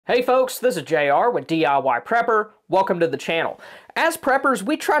Hey folks, this is JR with DIY Prepper. Welcome to the channel. As preppers,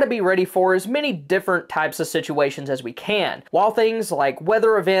 we try to be ready for as many different types of situations as we can. While things like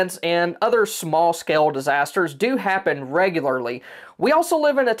weather events and other small-scale disasters do happen regularly, we also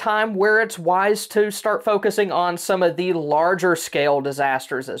live in a time where it's wise to start focusing on some of the larger scale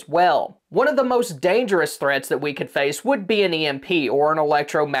disasters as well. One of the most dangerous threats that we could face would be an EMP, or an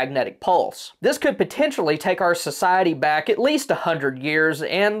electromagnetic pulse. This could potentially take our society back at least 100 years,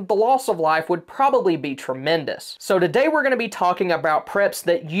 and the loss of life would probably be tremendous. So today we're going to be talking about preps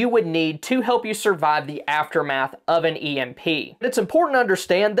that you would need to help you survive the aftermath of an EMP. It's important to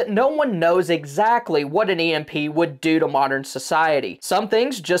understand that no one knows exactly what an EMP would do to modern society. Some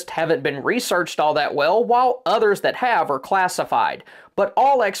things just haven't been researched all that well, while others that have are classified. But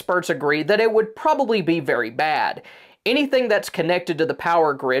all experts agree that it would probably be very bad. Anything that's connected to the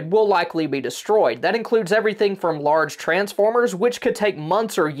power grid will likely be destroyed. That includes everything from large transformers, which could take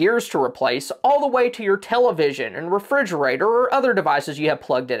months or years to replace, all the way to your television and refrigerator or other devices you have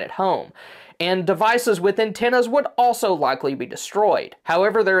plugged in at home. And devices with antennas would also likely be destroyed.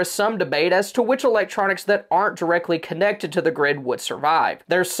 However, there is some debate as to which electronics that aren't directly connected to the grid would survive.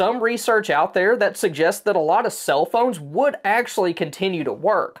 There's some research out there that suggests that a lot of cell phones would actually continue to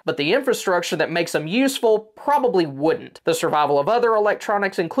work, but the infrastructure that makes them useful probably wouldn't. The survival of other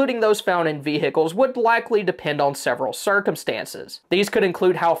electronics, including those found in vehicles, would likely depend on several circumstances. These could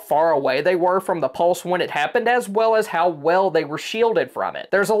include how far away they were from the pulse when it happened, as well as how well they were shielded from it.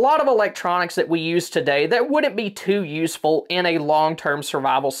 There's a lot of electronics that we use today that wouldn't be too useful in a long-term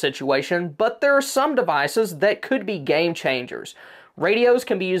survival situation, but there are some devices that could be game changers. Radios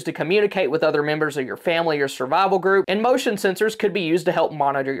can be used to communicate with other members of your family or survival group, and motion sensors could be used to help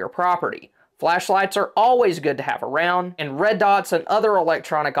monitor your property. Flashlights are always good to have around, and red dots and other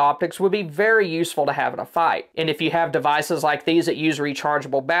electronic optics would be very useful to have in a fight. And if you have devices like these that use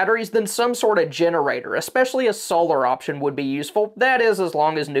rechargeable batteries, then some sort of generator, especially a solar option, would be useful. That is, as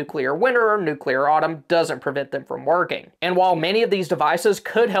long as nuclear winter or nuclear autumn doesn't prevent them from working. And while many of these devices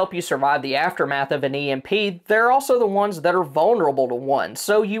could help you survive the aftermath of an EMP, they're also the ones that are vulnerable to one,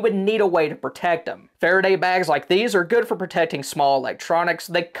 so you would need a way to protect them. Faraday bags like these are good for protecting small electronics.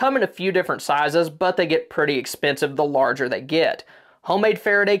 They come in a few different sizes, but they get pretty expensive the larger they get. Homemade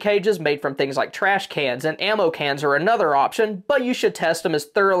Faraday cages made from things like trash cans and ammo cans are another option, but you should test them as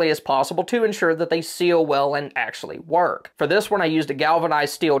thoroughly as possible to ensure that they seal well and actually work. For this one, I used a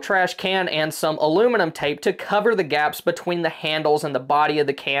galvanized steel trash can and some aluminum tape to cover the gaps between the handles and the body of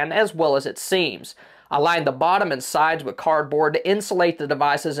the can, as well as its seams. I lined the bottom and sides with cardboard to insulate the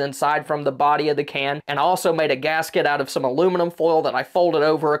devices inside from the body of the can, and also made a gasket out of some aluminum foil that I folded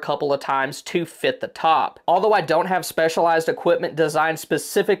over a couple of times to fit the top. Although I don't have specialized equipment designed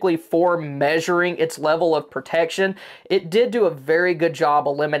specifically for measuring its level of protection, it did do a very good job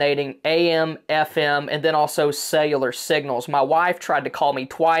eliminating AM, FM, and then also cellular signals. My wife tried to call me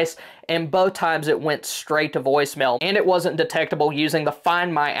twice, and both times it went straight to voicemail, and it wasn't detectable using the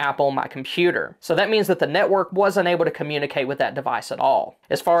Find My app on my computer. So that means that the network wasn't able to communicate with that device at all.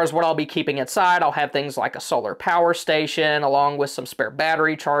 As far as what I'll be keeping inside, I'll have things like a solar power station, along with some spare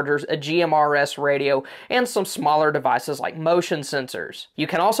battery chargers, a GMRS radio, and some smaller devices like motion sensors. You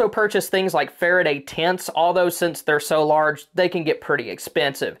can also purchase things like Faraday tents, although since they're so large, they can get pretty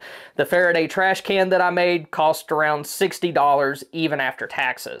expensive. The Faraday trash can that I made cost around $60 even after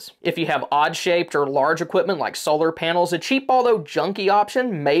taxes. If you have odd-shaped or large equipment like solar panels, a cheap although junky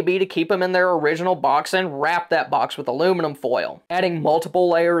option may be to keep them in their original box and wrap that box with aluminum foil. Adding multiple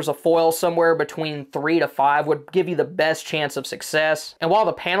layers of foil, somewhere between 3 to 5, would give you the best chance of success. And while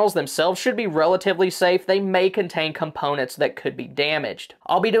the panels themselves should be relatively safe, they may contain components that could be damaged.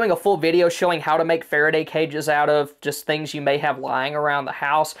 I'll be doing a full video showing how to make Faraday cages out of just things you may have lying around the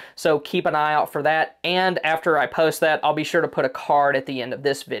house, so keep an eye out for that. And after I post that, I'll be sure to put a card at the end of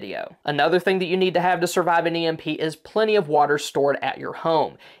this video. Another thing that you need to have to survive an EMP is plenty of water stored at your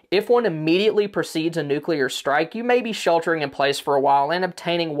home. If one immediately precedes a nuclear strike, you may be sheltering in place for a while, and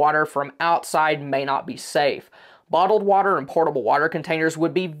obtaining water from outside may not be safe. Bottled water and portable water containers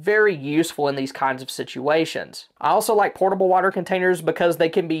would be very useful in these kinds of situations. I also like portable water containers because they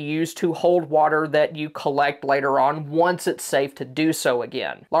can be used to hold water that you collect later on once it's safe to do so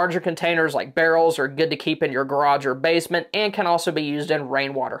again. Larger containers like barrels are good to keep in your garage or basement and can also be used in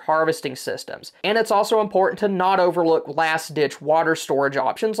rainwater harvesting systems. And it's also important to not overlook last-ditch water storage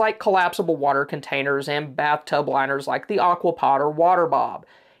options like collapsible water containers and bathtub liners like the Aquapod or Water Bob.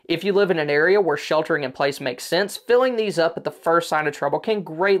 If you live in an area where sheltering in place makes sense, filling these up at the first sign of trouble can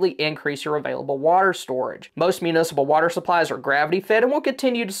greatly increase your available water storage. Most municipal water supplies are gravity fed and will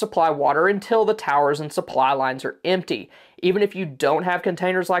continue to supply water until the towers and supply lines are empty. Even if you don't have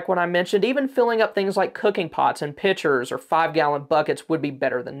containers like what I mentioned, even filling up things like cooking pots and pitchers or 5-gallon buckets would be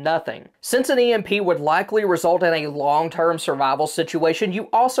better than nothing. Since an EMP would likely result in a long-term survival situation, you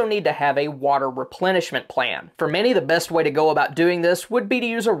also need to have a water replenishment plan. For many, the best way to go about doing this would be to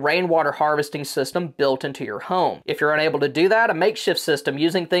use a rainwater harvesting system built into your home. If you're unable to do that, a makeshift system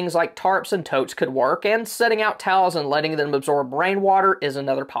using things like tarps and totes could work, and setting out towels and letting them absorb rainwater is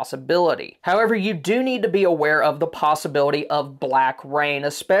another possibility. However, you do need to be aware of the possibility of black rain,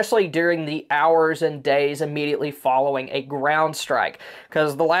 especially during the hours and days immediately following a ground strike,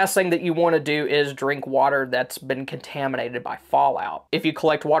 because the last thing that you want to do is drink water that's been contaminated by fallout. If you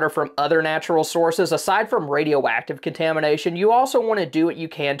collect water from other natural sources, aside from radioactive contamination, you also want to do what you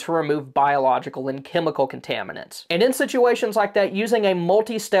can to remove biological and chemical contaminants. And in situations like that, using a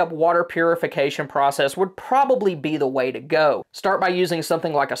multi-step water purification process would probably be the way to go. Start by using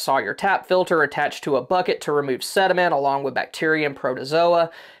something like a Sawyer tap filter attached to a bucket to remove sediment along with bacteria and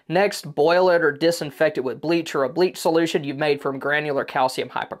protozoa. Next, boil it or disinfect it with bleach or a bleach solution you've made from granular calcium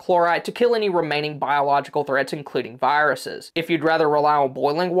hypochlorite to kill any remaining biological threats, including viruses. If you'd rather rely on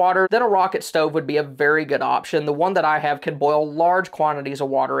boiling water, then a rocket stove would be a very good option. The one that I have can boil large quantities of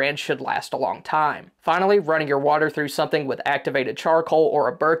water and should last a long time. Finally, running your water through something with activated charcoal or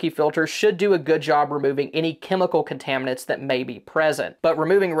a Berkey filter should do a good job removing any chemical contaminants that may be present. But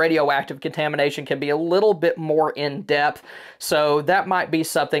removing radioactive contamination can be a little bit more in-depth, so that might be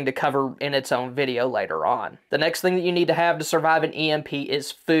something to cover in its own video later on. The next thing that you need to have to survive an EMP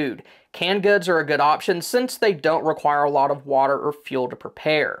is food. Canned goods are a good option since they don't require a lot of water or fuel to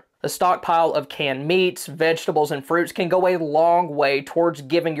prepare. A stockpile of canned meats, vegetables, and fruits can go a long way towards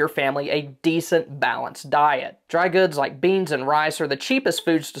giving your family a decent, balanced diet. Dry goods like beans and rice are the cheapest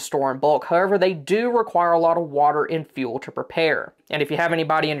foods to store in bulk, however, they do require a lot of water and fuel to prepare. And if you have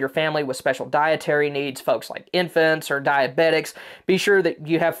anybody in your family with special dietary needs, folks like infants or diabetics, be sure that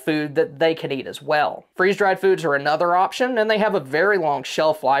you have food that they can eat as well. Freeze-dried foods are another option, and they have a very long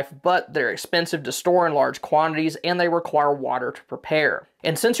shelf life, but they're expensive to store in large quantities, and they require water to prepare.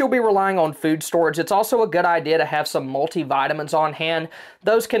 And since you'll be relying on food storage, it's also a good idea to have some multivitamins on hand.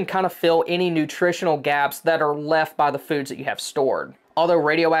 Those can kind of fill any nutritional gaps that are left by the foods that you have stored. Although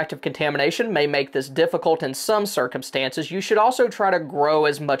radioactive contamination may make this difficult in some circumstances, you should also try to grow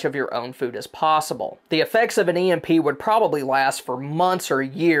as much of your own food as possible. The effects of an EMP would probably last for months or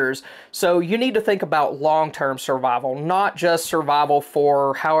years, so you need to think about long-term survival, not just survival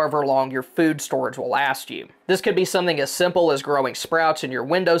for however long your food storage will last you. This could be something as simple as growing sprouts in your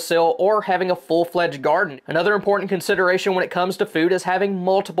windowsill or having a full-fledged garden. Another important consideration when it comes to food is having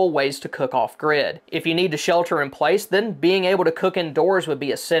multiple ways to cook off-grid. If you need to shelter in place, then being able to cook indoors would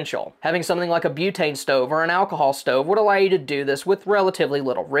be essential. Having something like a butane stove or an alcohol stove would allow you to do this with relatively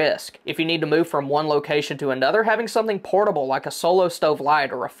little risk. If you need to move from one location to another, having something portable like a Solo Stove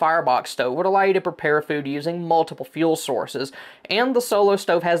Lite or a Firebox stove would allow you to prepare food using multiple fuel sources, and the Solo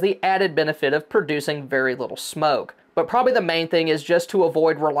Stove has the added benefit of producing very little smoke. But probably the main thing is just to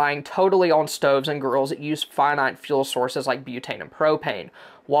avoid relying totally on stoves and grills that use finite fuel sources like butane and propane.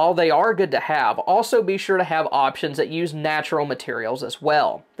 While they are good to have, also be sure to have options that use natural materials as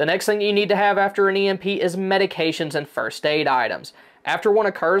well. The next thing you need to have after an EMP is medications and first aid items. After one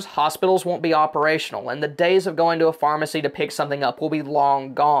occurs, hospitals won't be operational, and the days of going to a pharmacy to pick something up will be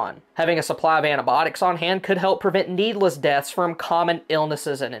long gone. Having a supply of antibiotics on hand could help prevent needless deaths from common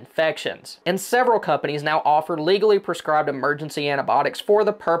illnesses and infections. And several companies now offer legally prescribed emergency antibiotics for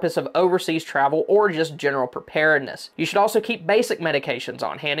the purpose of overseas travel or just general preparedness. You should also keep basic medications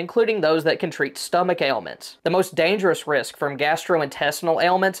on hand, including those that can treat stomach ailments. The most dangerous risk from gastrointestinal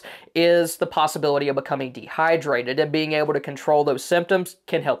ailments is the possibility of becoming dehydrated, and being able to control those symptoms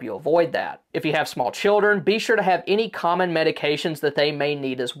can help you avoid that. If you have small children, be sure to have any common medications that they may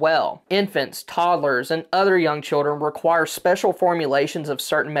need as well. Infants, toddlers, and other young children require special formulations of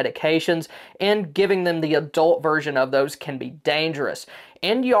certain medications, and giving them the adult version of those can be dangerous.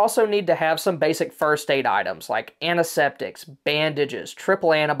 And you also need to have some basic first aid items like antiseptics, bandages, triple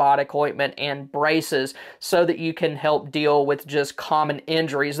antibiotic ointment, and braces so that you can help deal with just common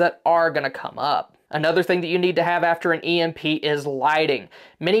injuries that are going to come up. Another thing that you need to have after an EMP is lighting.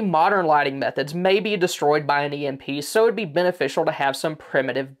 Many modern lighting methods may be destroyed by an EMP, so it'd be beneficial to have some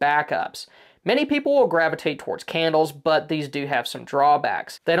primitive backups. Many people will gravitate towards candles, but these do have some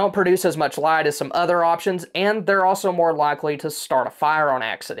drawbacks. They don't produce as much light as some other options, and they're also more likely to start a fire on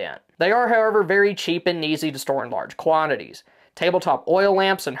accident. They are, however, very cheap and easy to store in large quantities. Tabletop oil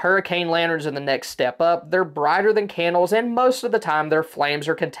lamps and hurricane lanterns are the next step up. They're brighter than candles, and most of the time their flames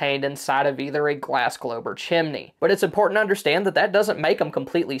are contained inside of either a glass globe or chimney. But it's important to understand that that doesn't make them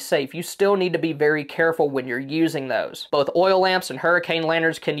completely safe. You still need to be very careful when you're using those. Both oil lamps and hurricane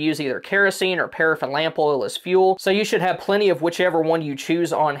lanterns can use either kerosene or paraffin lamp oil as fuel, so you should have plenty of whichever one you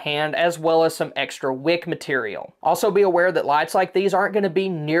choose on hand, as well as some extra wick material. Also be aware that lights like these aren't going to be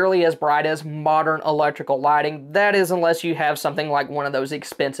nearly as bright as modern electrical lighting. That is, unless you have something like one of those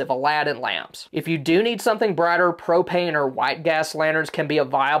expensive Aladdin lamps. If you do need something brighter, propane or white gas lanterns can be a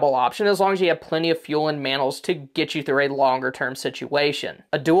viable option as long as you have plenty of fuel and mantles to get you through a longer term situation.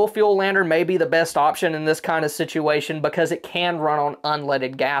 A dual fuel lantern may be the best option in this kind of situation because it can run on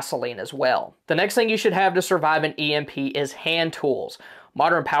unleaded gasoline as well. The next thing you should have to survive an EMP is hand tools.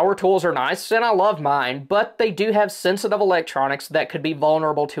 Modern power tools are nice, and I love mine, but they do have sensitive electronics that could be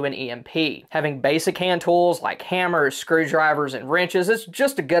vulnerable to an EMP. Having basic hand tools like hammers, screwdrivers, and wrenches is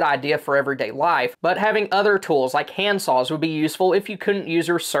just a good idea for everyday life, but having other tools like hand saws would be useful if you couldn't use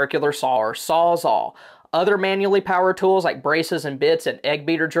your circular saw or sawzall. Other manually powered tools like braces and bits and egg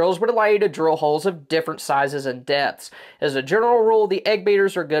beater drills would allow you to drill holes of different sizes and depths. As a general rule, the egg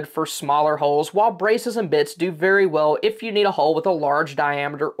beaters are good for smaller holes, while braces and bits do very well if you need a hole with a large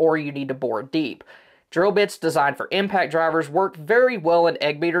diameter or you need to bore deep. Drill bits designed for impact drivers work very well in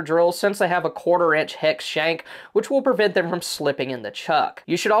egg beater drills since they have a 1/4-inch hex shank, which will prevent them from slipping in the chuck.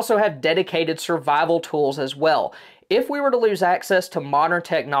 You should also have dedicated survival tools as well. If we were to lose access to modern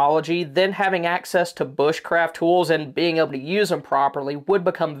technology, then having access to bushcraft tools and being able to use them properly would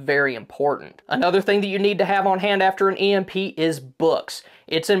become very important. Another thing that you need to have on hand after an EMP is books.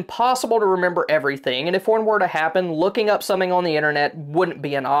 It's impossible to remember everything, and if one were to happen, looking up something on the internet wouldn't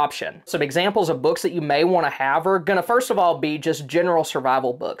be an option. Some examples of books that you may want to have are going to first of all be just general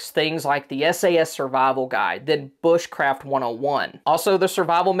survival books, things like the SAS Survival Guide, then Bushcraft 101. Also, the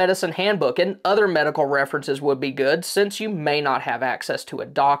Survival Medicine Handbook and other medical references would be good since you may not have access to a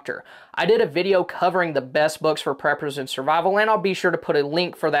doctor. I did a video covering the best books for preppers in survival, and I'll be sure to put a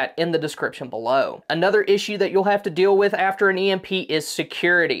link for that in the description below. Another issue that you'll have to deal with after an EMP is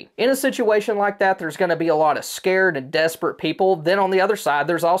security. In a situation like that, there's going to be a lot of scared and desperate people. Then on the other side,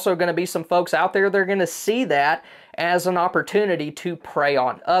 there's also going to be some folks out there that are going to see that as an opportunity to prey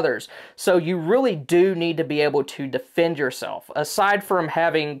on others. So you really do need to be able to defend yourself. Aside from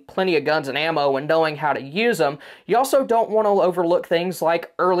having plenty of guns and ammo and knowing how to use them, you also don't want to overlook things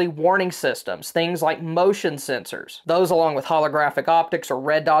like early warning systems, things like motion sensors. Those, along with holographic optics or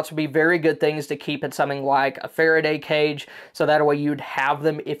red dots, would be very good things to keep in something like a Faraday cage, so that way you'd have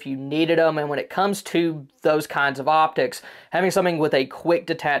them if you needed them. And when it comes to those kinds of optics, having something with a quick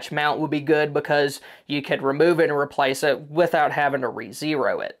detach mount would be good because you could remove it and replace it without having to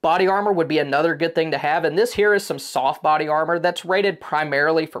re-zero it. Body armor would be another good thing to have, and this here is some soft body armor that's rated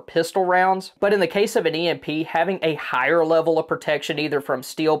primarily for pistol rounds. But in the case of an EMP, having a higher level of protection either from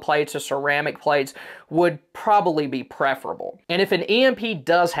steel plates or ceramic plates would probably be preferable. And if an EMP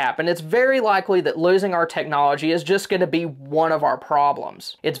does happen, it's very likely that losing our technology is just going to be one of our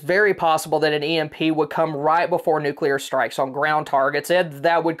problems. It's very possible that an EMP would come right before nuclear strikes on ground targets, and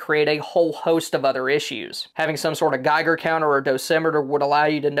that would create a whole host of other issues. Having some sort of Geiger counter or dosimeter would allow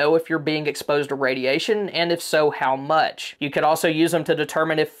you to know if you're being exposed to radiation, and if so, how much. You could also use them to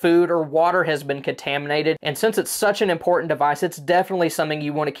determine if food or water has been contaminated, and since it's such an important device, it's definitely something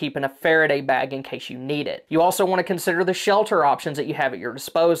you want to keep in a Faraday bag in case you need it. You also want to consider the shelter options that you have at your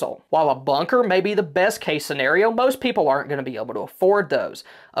disposal. While a bunker may be the best case scenario, most people aren't going to be able to afford those.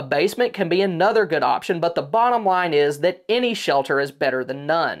 A basement can be another good option, but the bottom line is that any shelter is better than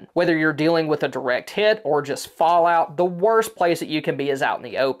none. Whether you're dealing with a direct hit or just fallout, the worst place that you can be is out in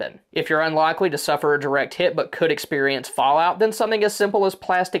the open. If you're unlikely to suffer a direct hit but could experience fallout, then something as simple as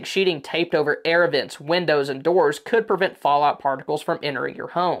plastic sheeting taped over air vents, windows, and doors could prevent fallout particles from entering your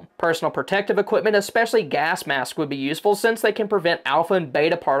home. Personal protective equipment, especially gas masks, would be useful since they can prevent alpha and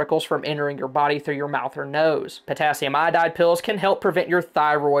beta particles from entering your body through your mouth or nose. Potassium iodide pills can help prevent your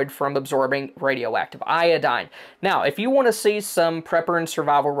thyroid from absorbing radioactive iodine. Now, if you want to see some prepper and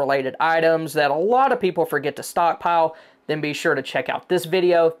survival related items that a lot of people forget to stockpile, then be sure to check out this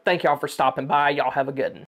video. Thank y'all for stopping by. Y'all have a good one.